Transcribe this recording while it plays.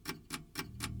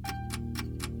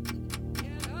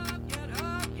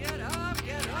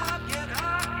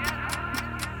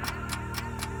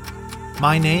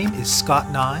My name is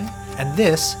Scott Nye, and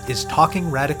this is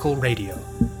Talking Radical Radio.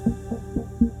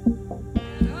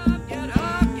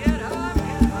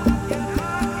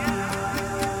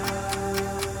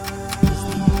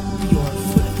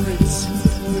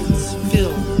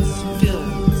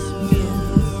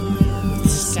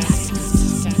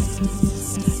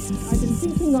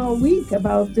 All week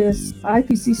about this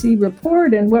IPCC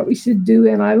report and what we should do.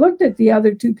 And I looked at the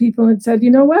other two people and said,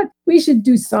 you know what? We should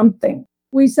do something.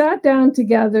 We sat down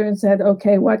together and said,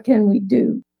 okay, what can we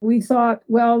do? We thought,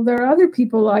 well, there are other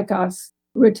people like us,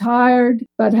 retired,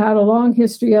 but had a long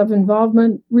history of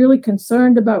involvement, really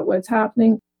concerned about what's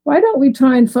happening. Why don't we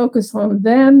try and focus on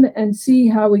them and see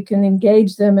how we can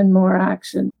engage them in more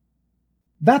action?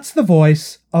 That's the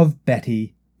voice of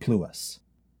Betty Pluis.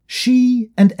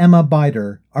 She and Emma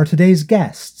Bider are today's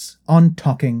guests on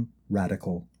Talking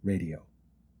Radical Radio.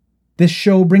 This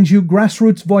show brings you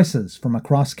grassroots voices from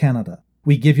across Canada.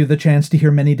 We give you the chance to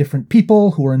hear many different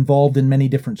people who are involved in many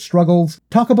different struggles,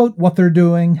 talk about what they're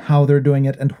doing, how they're doing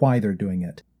it, and why they're doing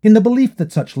it, in the belief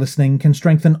that such listening can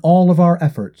strengthen all of our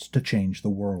efforts to change the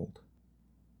world.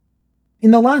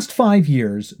 In the last 5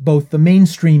 years, both the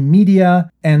mainstream media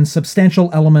and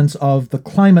substantial elements of the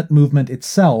climate movement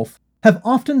itself have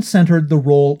often centered the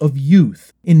role of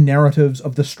youth in narratives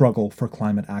of the struggle for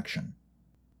climate action.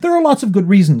 There are lots of good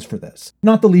reasons for this,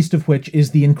 not the least of which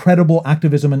is the incredible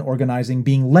activism and organizing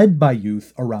being led by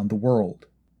youth around the world.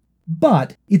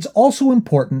 But it's also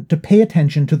important to pay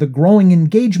attention to the growing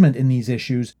engagement in these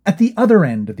issues at the other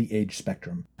end of the age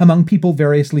spectrum, among people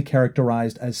variously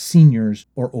characterized as seniors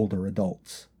or older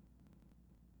adults.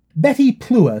 Betty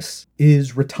Pluis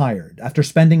is retired after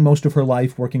spending most of her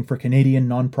life working for Canadian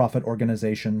nonprofit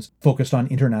organizations focused on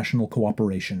international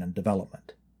cooperation and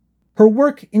development. Her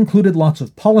work included lots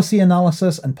of policy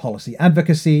analysis and policy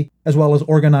advocacy, as well as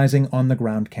organizing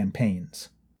on-the-ground campaigns.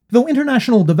 Though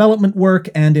international development work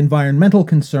and environmental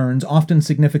concerns often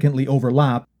significantly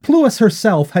overlap, Pluis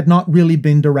herself had not really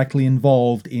been directly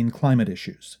involved in climate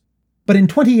issues. But in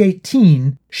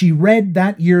 2018, she read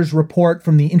that year's report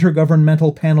from the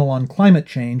Intergovernmental Panel on Climate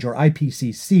Change, or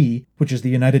IPCC, which is the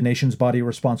United Nations body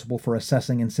responsible for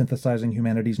assessing and synthesizing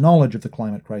humanity's knowledge of the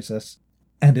climate crisis,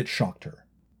 and it shocked her.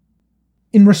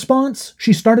 In response,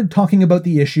 she started talking about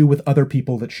the issue with other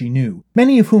people that she knew,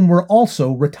 many of whom were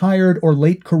also retired or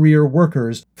late-career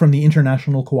workers from the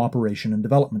international cooperation and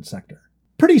development sector.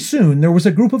 Pretty soon, there was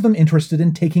a group of them interested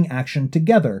in taking action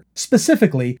together,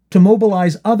 specifically to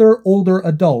mobilize other older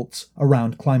adults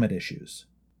around climate issues.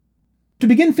 To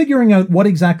begin figuring out what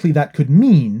exactly that could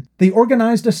mean, they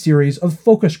organized a series of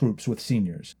focus groups with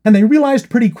seniors, and they realized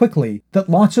pretty quickly that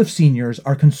lots of seniors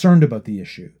are concerned about the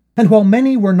issue. And while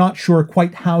many were not sure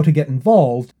quite how to get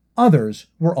involved, others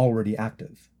were already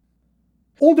active.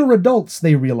 Older adults,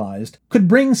 they realized, could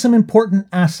bring some important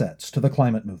assets to the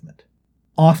climate movement.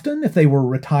 Often, if they were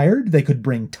retired, they could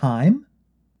bring time.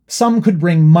 Some could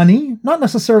bring money, not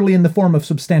necessarily in the form of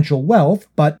substantial wealth,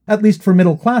 but at least for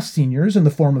middle-class seniors in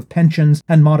the form of pensions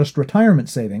and modest retirement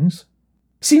savings.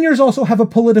 Seniors also have a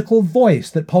political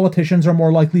voice that politicians are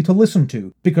more likely to listen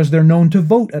to, because they're known to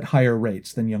vote at higher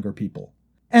rates than younger people.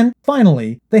 And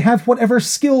finally, they have whatever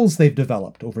skills they've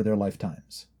developed over their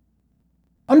lifetimes.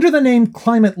 Under the name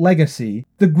Climate Legacy,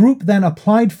 the group then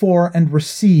applied for and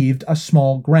received a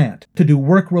small grant to do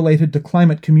work related to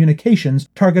climate communications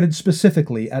targeted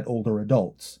specifically at older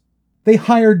adults. They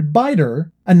hired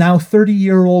Bider, a now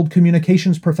 30-year-old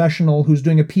communications professional who's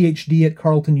doing a PhD at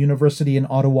Carleton University in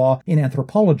Ottawa in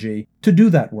anthropology, to do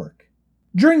that work.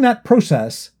 During that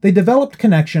process, they developed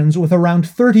connections with around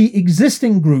 30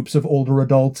 existing groups of older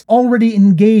adults already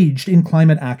engaged in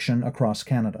climate action across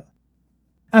Canada.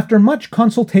 After much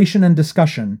consultation and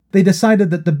discussion, they decided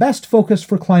that the best focus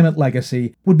for Climate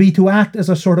Legacy would be to act as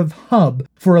a sort of hub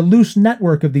for a loose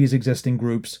network of these existing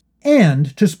groups,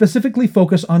 and to specifically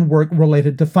focus on work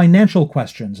related to financial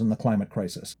questions in the climate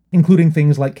crisis, including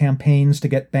things like campaigns to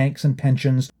get banks and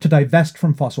pensions to divest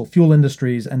from fossil fuel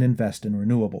industries and invest in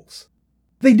renewables.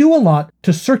 They do a lot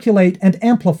to circulate and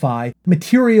amplify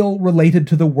material related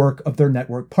to the work of their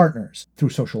network partners, through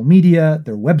social media,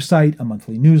 their website, a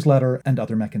monthly newsletter, and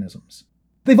other mechanisms.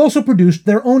 They've also produced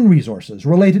their own resources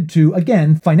related to,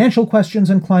 again, financial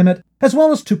questions and climate, as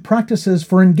well as to practices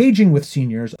for engaging with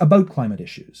seniors about climate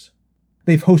issues.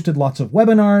 They've hosted lots of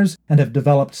webinars and have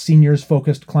developed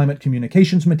seniors-focused climate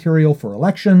communications material for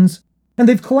elections, and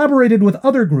they've collaborated with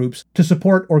other groups to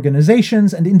support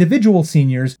organizations and individual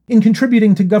seniors in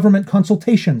contributing to government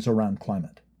consultations around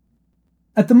climate.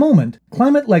 At the moment,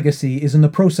 Climate Legacy is in the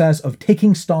process of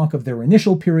taking stock of their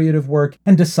initial period of work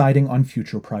and deciding on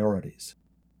future priorities.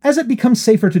 As it becomes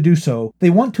safer to do so, they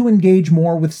want to engage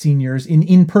more with seniors in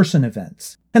in-person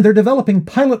events, and they're developing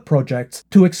pilot projects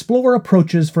to explore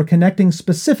approaches for connecting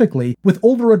specifically with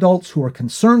older adults who are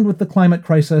concerned with the climate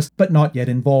crisis but not yet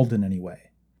involved in any way.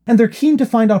 And they're keen to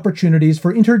find opportunities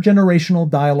for intergenerational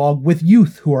dialogue with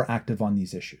youth who are active on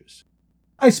these issues.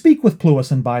 I speak with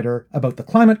Pluis and Bider about the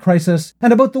climate crisis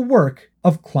and about the work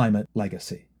of Climate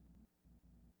Legacy.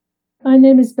 My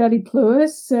name is Betty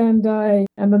Pluis, and I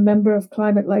am a member of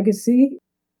Climate Legacy.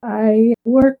 I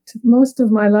worked most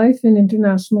of my life in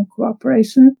international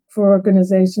cooperation for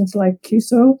organizations like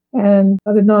CUSO and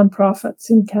other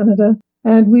nonprofits in Canada.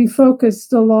 And we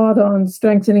focused a lot on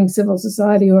strengthening civil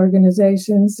society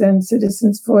organizations and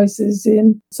citizens' voices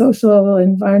in social,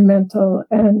 environmental,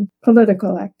 and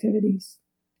political activities.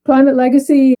 Climate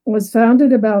Legacy was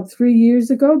founded about 3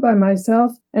 years ago by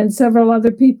myself and several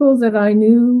other people that I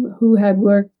knew who had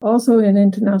worked also in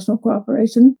international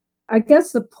cooperation. I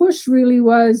guess the push really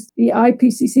was the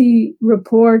IPCC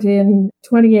report in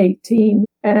 2018.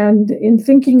 And in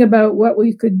thinking about what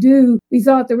we could do, we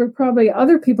thought there were probably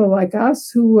other people like us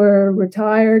who were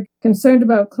retired, concerned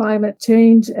about climate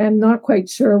change, and not quite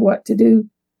sure what to do.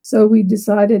 So we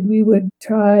decided we would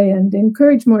try and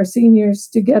encourage more seniors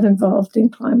to get involved in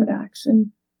climate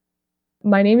action.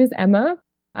 My name is Emma.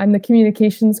 I'm the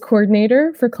communications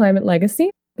coordinator for Climate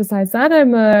Legacy. Besides that,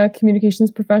 I'm a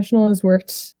communications professional who's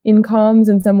worked in comms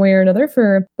in some way or another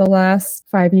for the last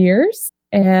 5 years.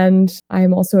 And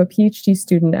I'm also a PhD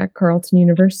student at Carleton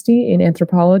University in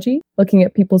anthropology, looking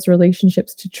at people's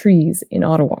relationships to trees in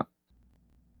Ottawa.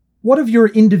 What have your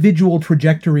individual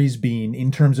trajectories been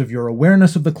in terms of your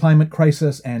awareness of the climate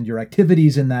crisis and your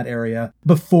activities in that area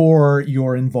before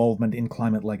your involvement in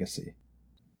Climate Legacy?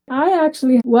 I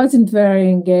actually wasn't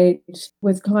very engaged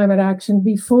with climate action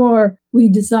before we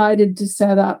decided to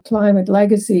set up Climate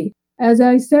Legacy. As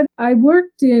I said, I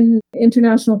worked in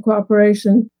international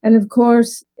cooperation, and of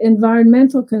course,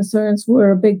 environmental concerns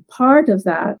were a big part of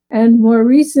that. And more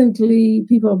recently,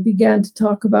 people began to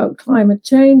talk about climate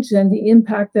change and the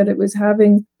impact that it was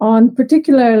having on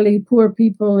particularly poor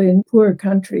people in poor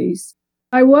countries.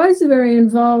 I was very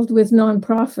involved with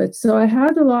nonprofits, so I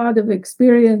had a lot of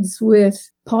experience with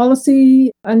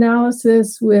policy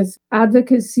analysis, with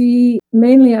advocacy,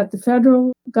 mainly at the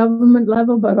federal government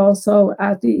level, but also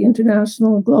at the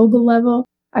international global level.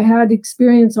 I had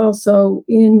experience also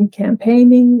in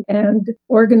campaigning and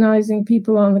organizing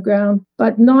people on the ground,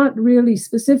 but not really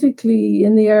specifically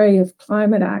in the area of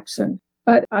climate action.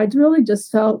 But I really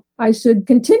just felt I should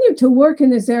continue to work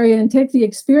in this area and take the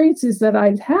experiences that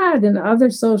I've had in other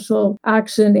social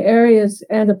action areas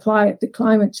and apply it to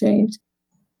climate change.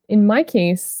 In my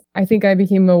case, I think I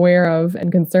became aware of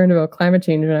and concerned about climate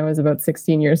change when I was about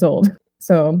 16 years old.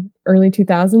 So early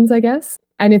 2000s, I guess.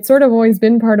 And it's sort of always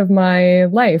been part of my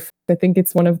life. I think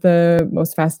it's one of the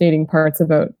most fascinating parts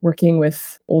about working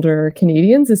with older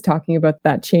Canadians is talking about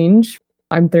that change.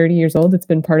 I'm 30 years old. It's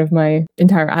been part of my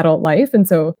entire adult life. And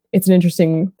so it's an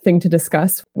interesting thing to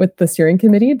discuss with the steering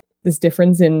committee, this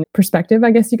difference in perspective,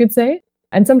 I guess you could say.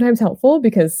 And sometimes helpful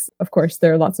because, of course,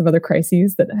 there are lots of other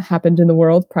crises that happened in the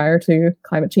world prior to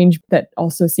climate change that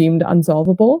also seemed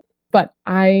unsolvable. But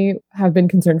I have been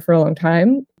concerned for a long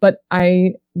time. But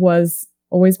I was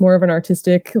always more of an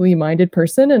artistically minded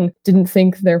person and didn't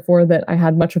think, therefore, that I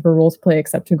had much of a role to play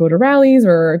except to go to rallies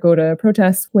or go to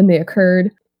protests when they occurred.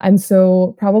 And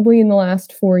so probably in the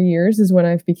last 4 years is when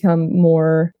I've become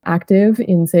more active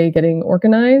in, say, getting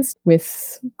organized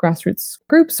with grassroots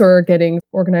groups or getting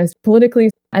organized politically.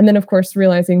 And then, of course,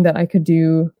 realizing that I could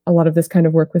do a lot of this kind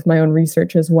of work with my own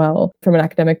research as well from an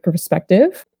academic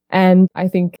perspective. And I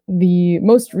think the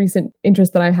most recent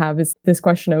interest that I have is this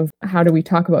question of how do we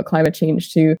talk about climate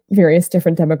change to various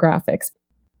different demographics.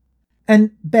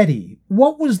 And Betty,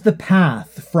 what was the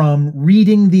path from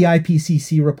reading the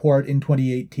IPCC report in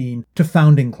 2018 to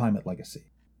founding Climate Legacy?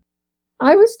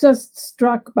 I was just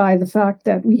struck by the fact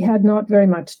that we had not very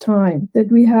much time, that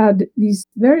we had these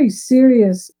very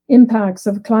serious impacts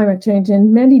of climate change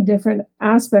in many different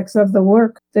aspects of the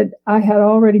work that I had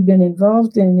already been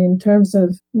involved in terms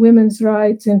of women's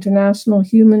rights, international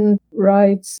human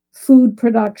rights, food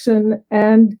production,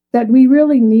 and that we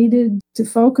really needed to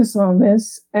focus on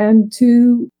this and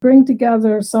to bring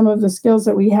together some of the skills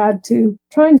that we had to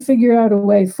try and figure out a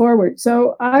way forward.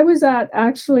 So I was at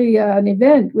actually an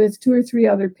event with 2 or 3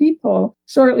 other people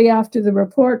shortly after the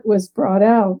report was brought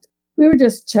out. We were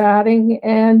just chatting,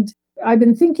 and I've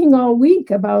been thinking all week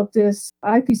about this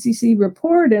IPCC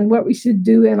report and what we should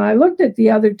do. And I looked at the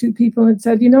other 2 people and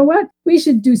said, you know what? We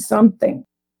should do something.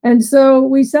 And so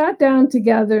we sat down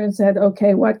together and said,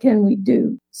 okay, what can we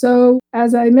do? So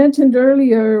as I mentioned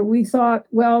earlier, we thought,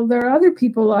 well, there are other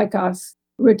people like us,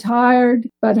 retired,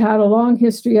 but had a long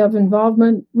history of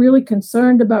involvement, really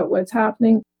concerned about what's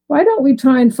happening. Why don't we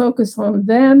try and focus on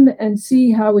them and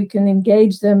see how we can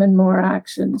engage them in more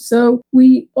action? So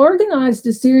we organized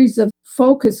a series of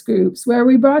focus groups where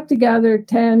we brought together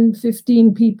 10,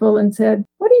 15 people and said,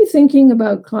 what are you thinking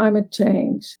about climate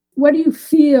change? What do you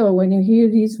feel when you hear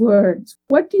these words?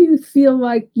 What do you feel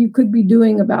like you could be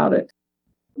doing about it?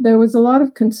 There was a lot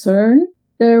of concern.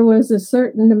 There was a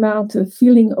certain amount of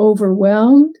feeling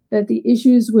overwhelmed that the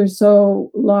issues were so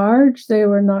large, they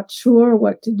were not sure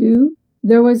what to do.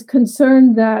 There was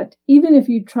concern that even if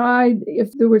you tried,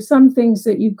 if there were some things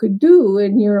that you could do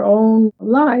in your own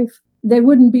life, they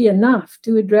wouldn't be enough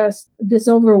to address this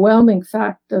overwhelming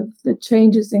fact of the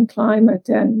changes in climate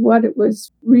and what it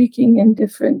was wreaking in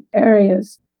different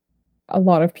areas. A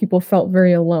lot of people felt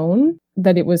very alone,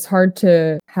 that it was hard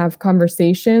to have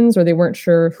conversations or they weren't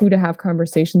sure who to have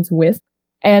conversations with.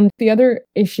 And the other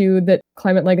issue that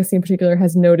Climate Legacy in particular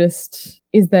has noticed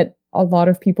is that a lot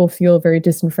of people feel very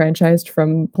disenfranchised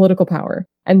from political power.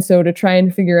 And so to try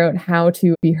and figure out how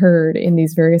to be heard in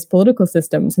these various political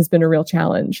systems has been a real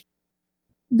challenge.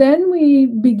 Then we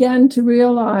began to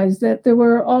realize that there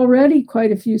were already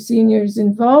quite a few seniors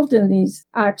involved in these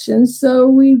actions. So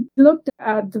we looked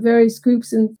at the various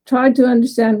groups and tried to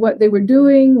understand what they were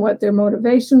doing, what their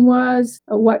motivation was,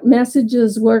 what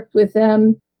messages worked with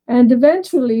them. And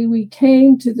eventually we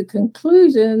came to the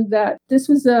conclusion that this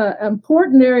was an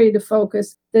important area to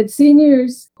focus, that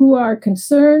seniors who are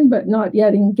concerned but not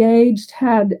yet engaged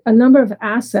had a number of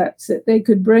assets that they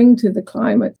could bring to the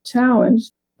climate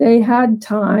challenge. They had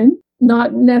time,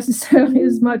 not necessarily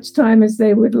as much time as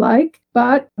they would like,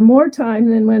 but more time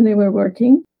than when they were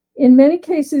working. In many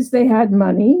cases, they had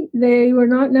money. They were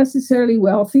not necessarily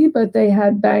wealthy, but they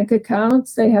had bank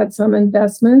accounts, they had some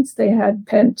investments, they had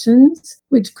pensions,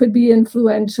 which could be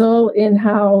influential in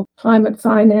how climate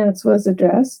finance was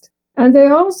addressed. And they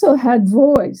also had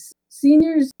voice.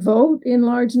 Seniors vote in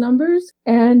large numbers,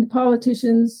 and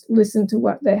politicians listen to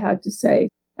what they had to say.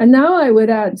 And now I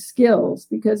would add skills,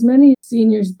 because many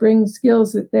seniors bring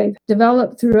skills that they've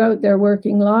developed throughout their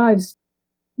working lives.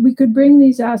 We could bring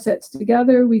these assets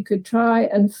together. We could try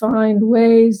and find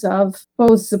ways of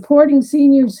both supporting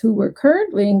seniors who were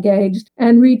currently engaged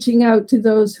and reaching out to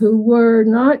those who were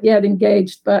not yet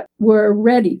engaged, but were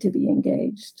ready to be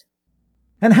engaged.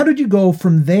 And how did you go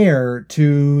from there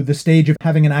to the stage of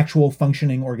having an actual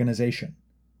functioning organization?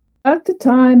 At the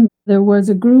time, there was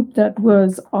a group that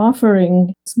was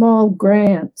offering small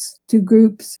grants to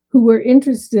groups who were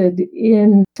interested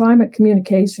in climate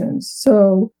communications.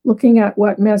 So looking at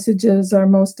what messages are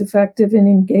most effective in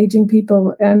engaging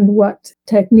people and what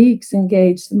techniques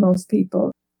engage the most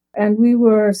people. And we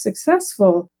were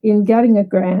successful in getting a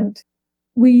grant.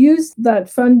 We used that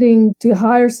funding to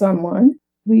hire someone.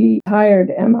 We hired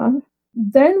Emma.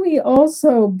 Then we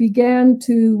also began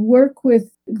to work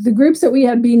with the groups that we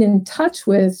had been in touch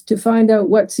with to find out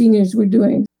what seniors were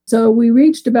doing. So we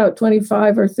reached about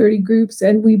 25 or 30 groups,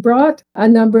 and we brought a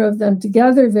number of them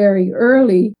together very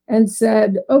early and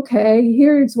said, okay,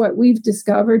 here's what we've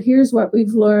discovered. Here's what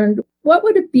we've learned. What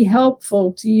would it be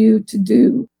helpful to you to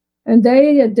do? And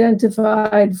they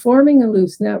identified forming a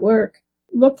loose network,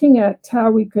 looking at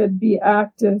how we could be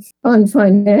active on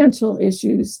financial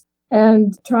issues,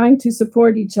 and trying to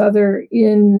support each other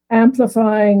in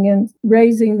amplifying and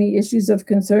raising the issues of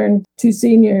concern to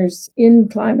seniors in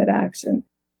climate action.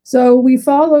 So we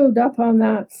followed up on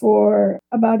that for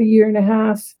about a year and a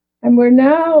half, and we're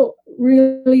now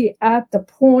really at the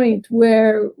point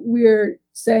where we're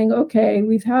saying, okay,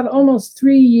 we've had almost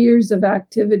 3 years of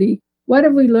activity. What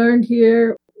have we learned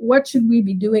here? What should we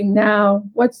be doing now?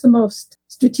 What's the most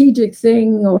strategic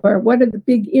thing, or what are the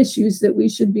big issues that we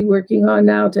should be working on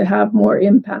now to have more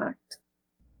impact?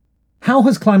 How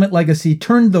has Climate Legacy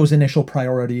turned those initial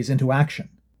priorities into action?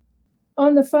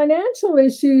 On the financial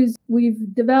issues,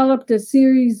 we've developed a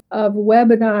series of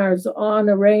webinars on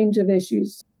a range of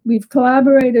issues. We've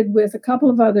collaborated with a couple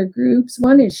of other groups.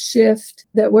 One is Shift,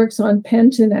 that works on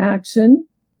pension action.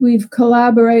 We've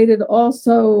collaborated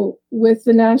also with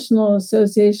the National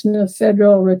Association of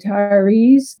Federal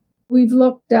Retirees. We've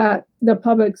looked at the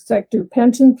public sector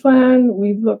pension plan.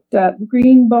 We've looked at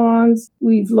green bonds.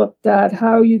 We've looked at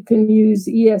how you can use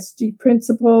ESG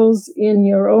principles in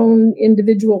your own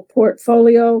individual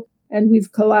portfolio. And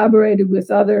we've collaborated with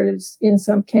others in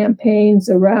some campaigns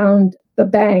around the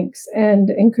banks and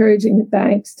encouraging the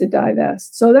banks to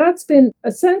divest. So that's been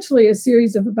essentially a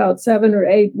series of about 7 or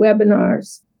 8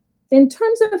 webinars. In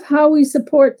terms of how we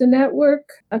support the network,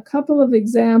 a couple of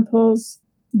examples.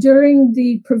 During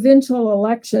the provincial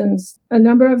elections, a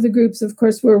number of the groups, of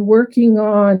course, were working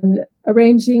on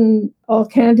arranging all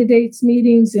candidates'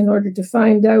 meetings in order to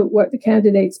find out what the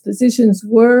candidates' positions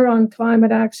were on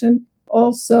climate action,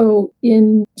 also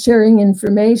in sharing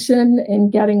information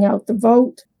and getting out the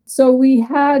vote. So we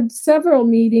had several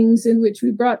meetings in which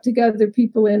we brought together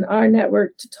people in our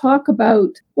network to talk about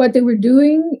what they were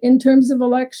doing in terms of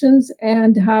elections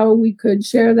and how we could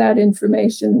share that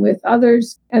information with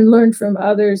others and learn from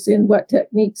others in what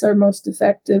techniques are most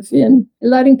effective in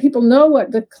letting people know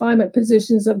what the climate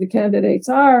positions of the candidates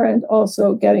are and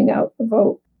also getting out the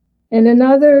vote. In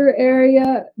another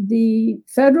area, the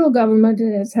federal government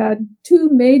has had two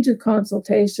major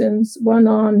consultations, one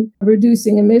on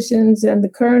reducing emissions and the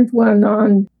current one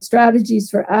on strategies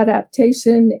for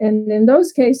adaptation. And in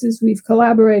those cases, we've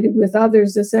collaborated with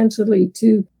others essentially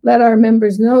to let our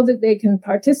members know that they can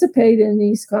participate in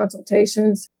these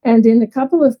consultations. And in a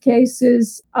couple of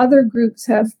cases, other groups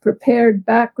have prepared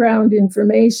background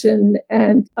information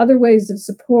and other ways of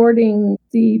supporting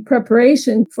the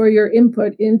preparation for your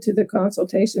input into the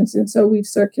consultations. And so we've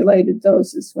circulated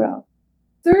those as well.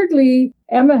 Thirdly,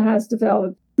 Emma has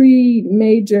developed 3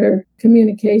 major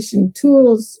communication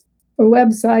tools: a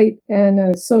website and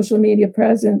a social media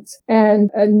presence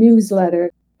and a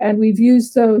newsletter. And we've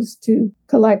used those to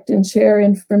collect and share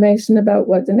information about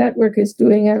what the network is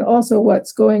doing and also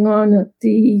what's going on at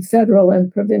the federal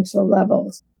and provincial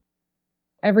levels.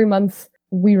 Every month,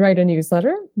 we write a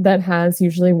newsletter that has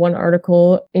usually one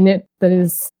article in it that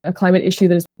is a climate issue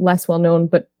that is less well known,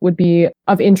 but would be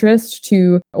of interest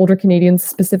to older Canadians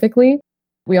specifically.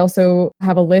 We also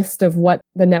have a list of what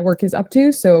the network is up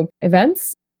to, so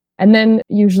events. And then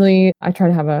usually I try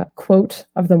to have a quote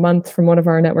of the month from one of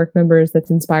our network members that's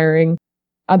inspiring.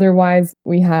 Otherwise,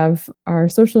 we have our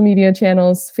social media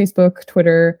channels, Facebook,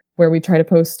 Twitter, where we try to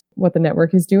post what the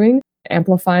network is doing,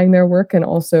 amplifying their work and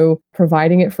also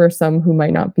providing it for some who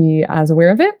might not be as aware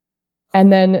of it.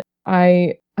 And then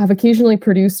I have occasionally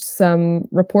produced some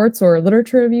reports or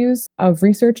literature reviews of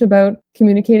research about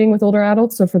communicating with older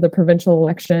adults. So for the provincial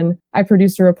election, I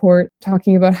produced a report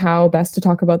talking about how best to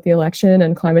talk about the election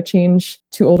and climate change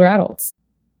to older adults.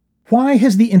 Why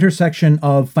has the intersection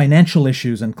of financial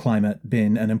issues and climate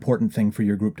been an important thing for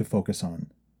your group to focus on?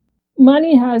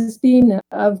 Money has been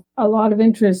of a lot of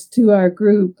interest to our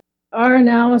group. Our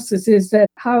analysis is that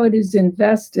how it is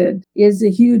invested is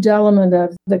a huge element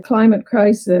of the climate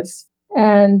crisis.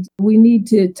 And we need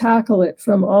to tackle it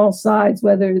from all sides,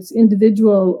 whether it's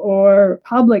individual or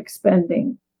public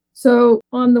spending. So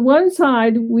on the one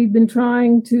side, we've been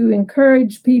trying to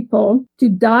encourage people to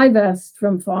divest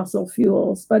from fossil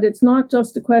fuels, but it's not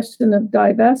just a question of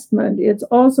divestment. It's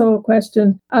also a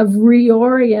question of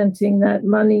reorienting that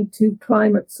money to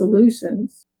climate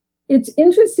solutions. It's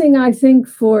interesting, I think,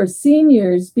 for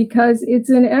seniors because it's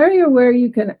an area where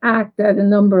you can act at a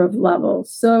number of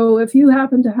levels. So if you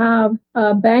happen to have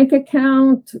a bank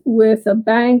account with a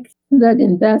bank that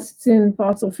invests in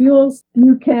fossil fuels,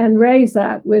 you can raise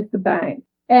that with the bank.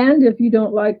 And if you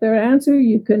don't like their answer,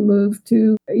 you can move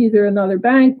to either another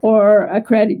bank or a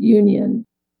credit union.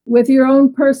 With your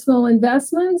own personal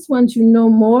investments, once you know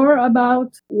more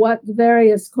about what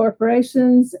various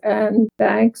corporations and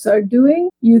banks are doing,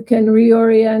 you can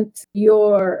reorient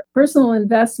your personal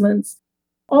investments.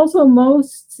 Also,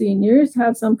 most seniors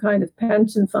have some kind of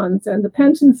pension funds, and the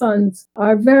pension funds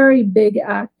are very big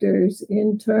actors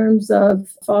in terms of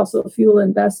fossil fuel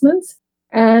investments.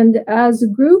 And as a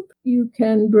group, you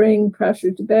can bring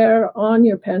pressure to bear on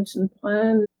your pension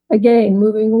plan. Again,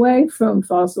 moving away from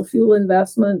fossil fuel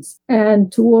investments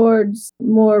and towards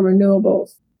more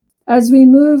renewables. As we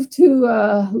move to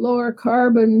a lower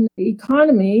carbon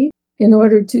economy, in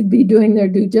order to be doing their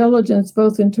due diligence,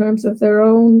 both in terms of their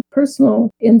own personal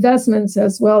investments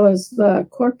as well as the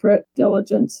corporate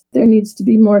diligence, there needs to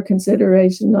be more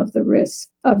consideration of the risk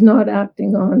of not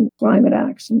acting on climate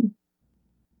action.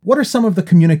 What are some of the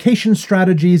communication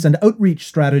strategies and outreach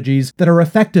strategies that are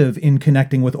effective in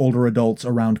connecting with older adults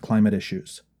around climate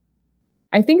issues?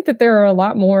 I think that there are a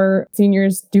lot more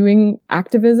seniors doing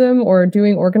activism or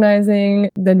doing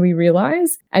organizing than we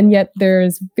realize. And yet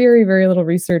there's very, very little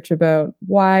research about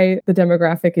why the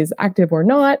demographic is active or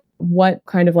not, what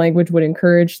kind of language would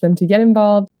encourage them to get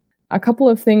involved. A couple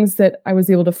of things that I was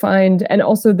able to find, and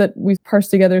also that we've parsed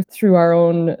together through our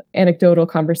own anecdotal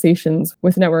conversations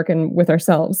with Network and with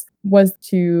ourselves, was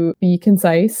to be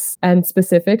concise and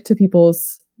specific to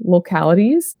people's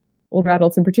localities. older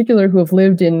adults in particular who have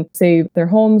lived in, say, their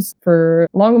homes for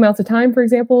long amounts of time, for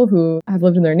example, who have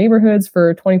lived in their neighborhoods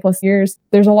for 20 plus years,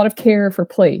 there's a lot of care for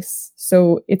place.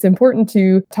 So it's important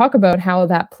to talk about how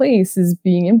that place is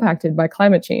being impacted by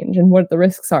climate change and what the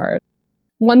risks are.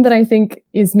 One that I think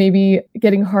is maybe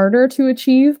getting harder to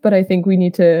achieve, but I think we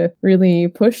need to really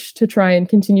push to try and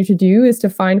continue to do, is to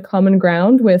find common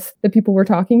ground with the people we're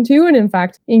talking to and, in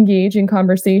fact, engage in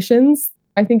conversations.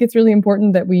 I think it's really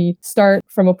important that we start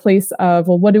from a place of,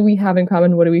 well, what do we have in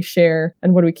common? What do we share?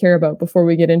 And what do we care about before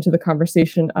we get into the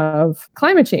conversation of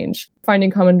climate change? Finding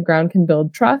common ground can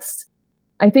build trust.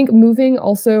 I think moving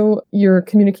also your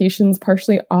communications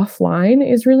partially offline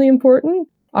is really important.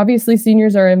 Obviously,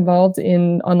 seniors are involved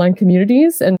in online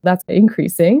communities, and that's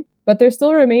increasing, but there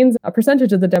still remains a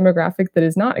percentage of the demographic that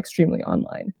is not extremely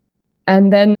online.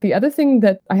 And then the other thing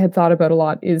that I had thought about a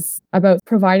lot is about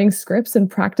providing scripts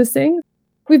and practicing.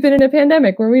 We've been in a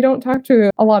pandemic where we don't talk to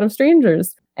a lot of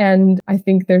strangers, and I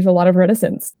think there's a lot of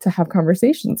reticence to have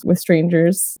conversations with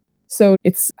strangers. So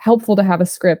it's helpful to have a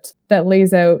script that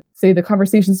lays out, say, the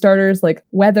conversation starters like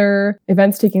weather,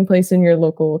 events taking place in your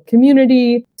local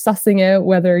community, sussing out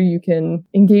whether you can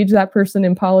engage that person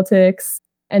in politics.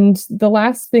 And the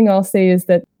last thing I'll say is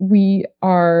that we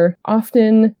are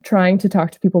often trying to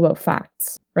talk to people about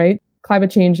facts, right?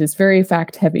 Climate change is very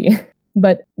fact heavy.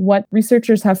 But what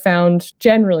researchers have found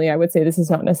generally, I would say this is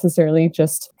not necessarily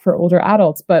just for older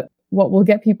adults, but what will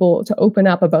get people to open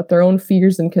up about their own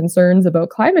fears and concerns about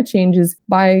climate change is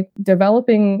by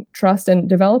developing trust and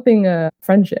developing a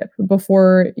friendship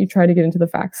before you try to get into the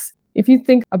facts. If you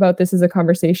think about this as a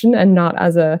conversation and not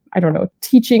as a,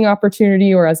 teaching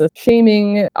opportunity or as a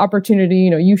shaming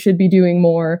opportunity, you should be doing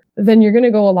more, then you're going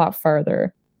to go a lot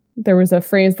farther. There was a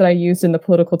phrase that I used in the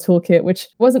political toolkit, which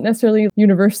wasn't necessarily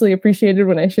universally appreciated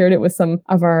when I shared it with some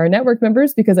of our network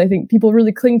members, because I think people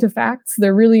really cling to facts.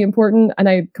 They're really important. And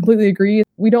I completely agree.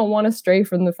 We don't want to stray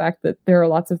from the fact that there are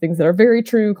lots of things that are very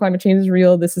true. Climate change is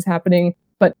real. This is happening.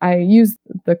 But I use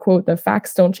the quote, "The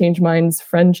facts don't change minds,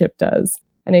 friendship does."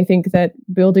 And I think that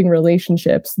building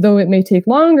relationships, though it may take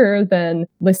longer than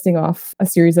listing off a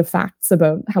series of facts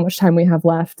about how much time we have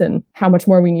left and how much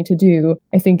more we need to do,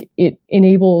 I think it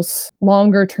enables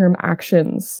longer term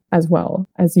actions as well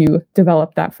as you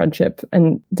develop that friendship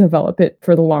and develop it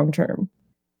for the long term.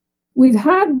 We've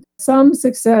had some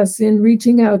success in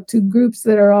reaching out to groups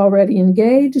that are already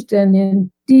engaged and in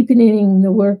deepening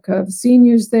the work of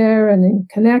seniors there and in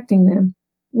connecting them.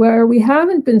 Where we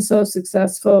haven't been so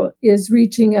successful is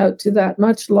reaching out to that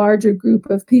much larger group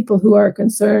of people who are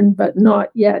concerned but not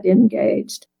yet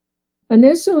engaged.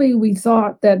 Initially, we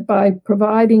thought that by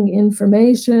providing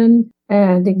information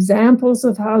and examples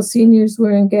of how seniors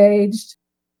were engaged,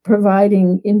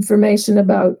 providing information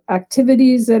about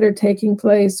activities that are taking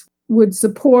place would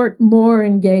support more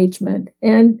engagement.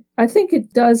 And I think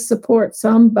it does support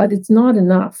some, but it's not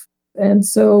enough. And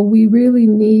so we really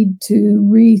need to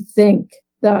rethink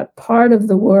that part of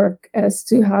the work as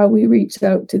to how we reach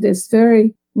out to this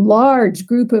very large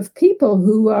group of people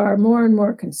who are more and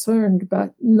more concerned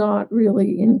but not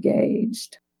really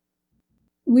engaged.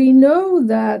 We know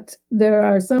that there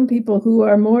are some people who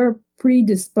are more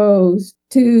predisposed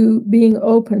to being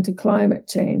open to climate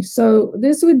change. So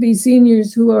this would be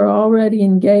seniors who are already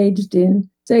engaged in,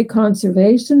 say,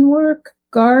 conservation work,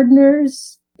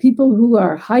 gardeners, people who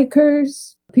are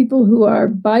hikers, people who are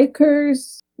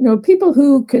bikers, people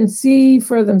who can see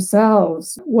for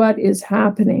themselves what is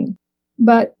happening.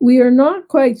 But we are not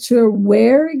quite sure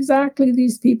where exactly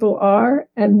these people are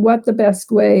and what the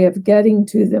best way of getting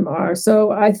to them are.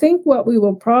 So I think what we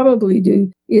will probably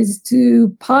do is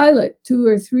to pilot 2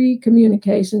 or 3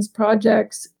 communications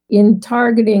projects in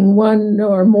targeting one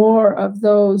or more of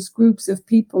those groups of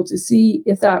people to see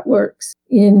if that works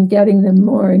in getting them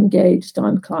more engaged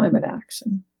on climate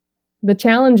action. The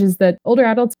challenge is that older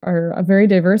adults are a very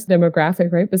diverse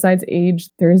demographic, right? Besides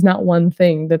age, there is not one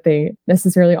thing that they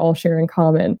necessarily all share in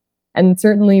common. And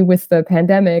certainly with the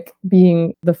pandemic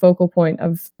being the focal point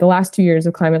of the last 2 years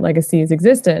of Climate Legacy's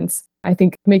existence, I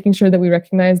think making sure that we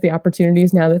recognize the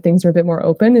opportunities now that things are a bit more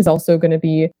open is also going to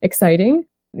be exciting.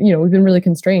 We've been really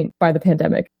constrained by the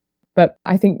pandemic. But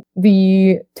I think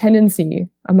the tendency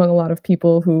among a lot of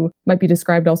people who might be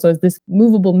described also as this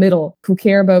movable middle, who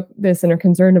care about this and are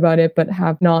concerned about it, but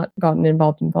have not gotten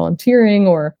involved in volunteering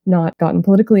or not gotten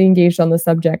politically engaged on the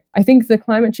subject. I think the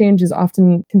climate change is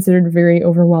often considered very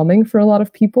overwhelming for a lot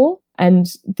of people.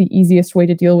 And the easiest way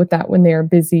to deal with that when they are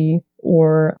busy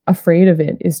or afraid of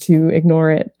it is to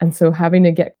ignore it. And so having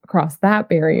to get across that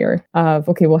barrier of,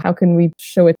 okay, well, how can we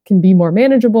show it can be more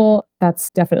manageable? That's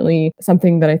definitely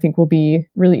something that I think will be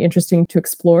really interesting to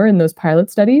explore in those pilot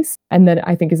studies. And that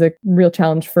I think is a real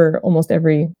challenge for almost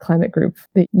every climate group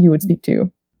that you would speak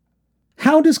to.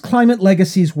 How does Climate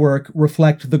Legacy's work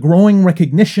reflect the growing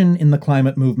recognition in the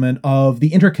climate movement of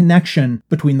the interconnection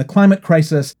between the climate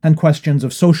crisis and questions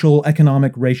of social,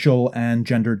 economic, racial, and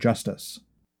gender justice?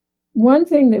 One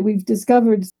thing that we've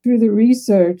discovered through the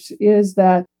research is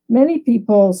that many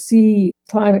people see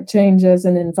climate change as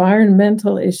an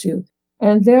environmental issue,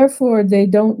 and therefore they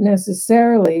don't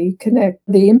necessarily connect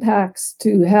the impacts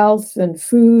to health and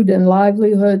food and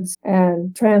livelihoods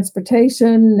and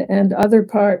transportation and other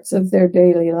parts of their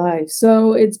daily life.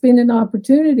 So it's been an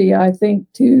opportunity, I think,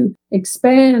 to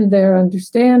expand their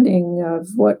understanding of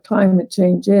what climate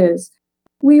change is.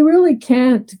 We really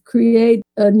can't create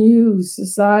a new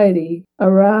society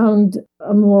around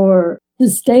a more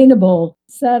sustainable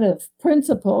set of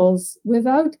principles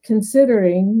without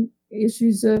considering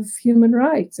issues of human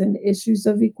rights and issues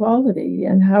of equality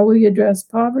and how we address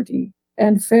poverty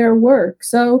and fair work.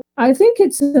 So I think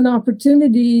it's an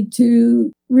opportunity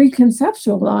to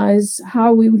reconceptualize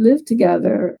how we live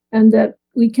together, and that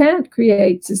we can't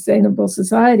create sustainable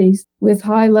societies with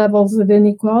high levels of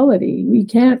inequality. We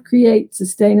can't create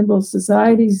sustainable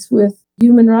societies with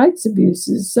human rights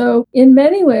abuses. So in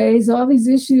many ways, all these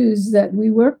issues that we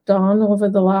worked on over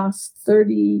the last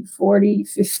 30, 40,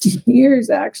 50 years,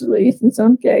 actually, in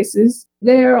some cases,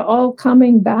 they're all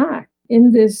coming back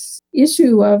in this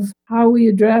issue of how we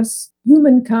address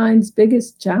humankind's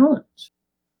biggest challenge.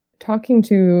 Talking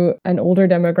to an older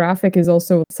demographic is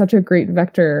also such a great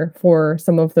vector for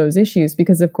some of those issues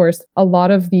because, of course, a lot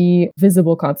of the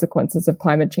visible consequences of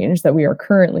climate change that we are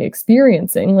currently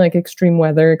experiencing, like extreme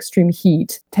weather, extreme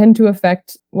heat, tend to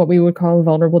affect what we would call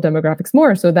vulnerable demographics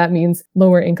more. So that means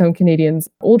lower income Canadians,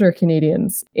 older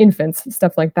Canadians, infants,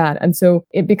 stuff like that. And so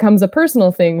it becomes a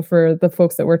personal thing for the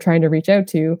folks that we're trying to reach out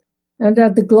to. And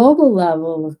at the global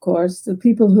level, of course, the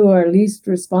people who are least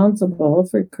responsible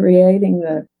for creating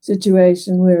the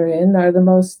situation we're in are the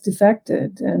most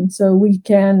affected. And so we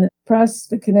can press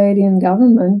the Canadian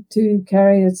government to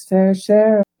carry its fair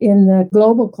share in the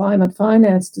global climate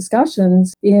finance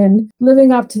discussions in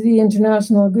living up to the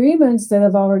international agreements that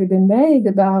have already been made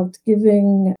about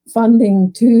giving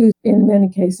funding to, in many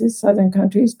cases, southern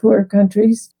countries, poorer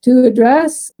countries, to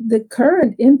address the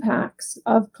current impacts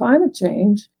of climate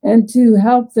change and to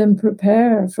help them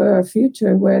prepare for a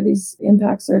future where these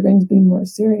impacts are going to be more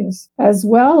serious, as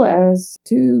well as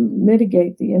to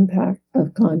mitigate the impact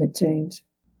of climate change.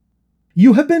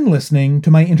 You have been listening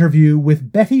to my interview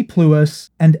with Betty Pluis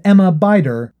and Emma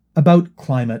Bider about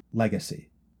Climate Legacy.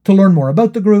 To learn more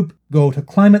about the group, go to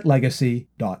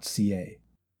climatelegacy.ca.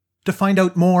 To find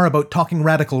out more about Talking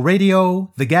Radical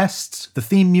Radio, the guests, the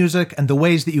theme music, and the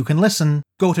ways that you can listen,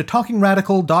 go to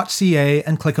talkingradical.ca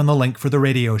and click on the link for the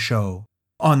radio show.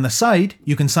 On the site,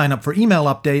 you can sign up for email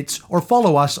updates or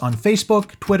follow us on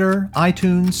Facebook, Twitter,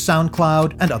 iTunes,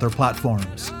 SoundCloud, and other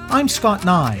platforms. I'm Scott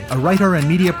Nye, a writer and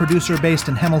media producer based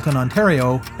in Hamilton,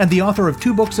 Ontario, and the author of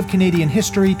 2 books of Canadian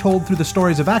history told through the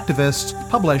stories of activists,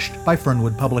 published by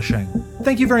Fernwood Publishing.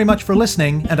 Thank you very much for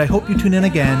listening, and I hope you tune in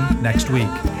again next week.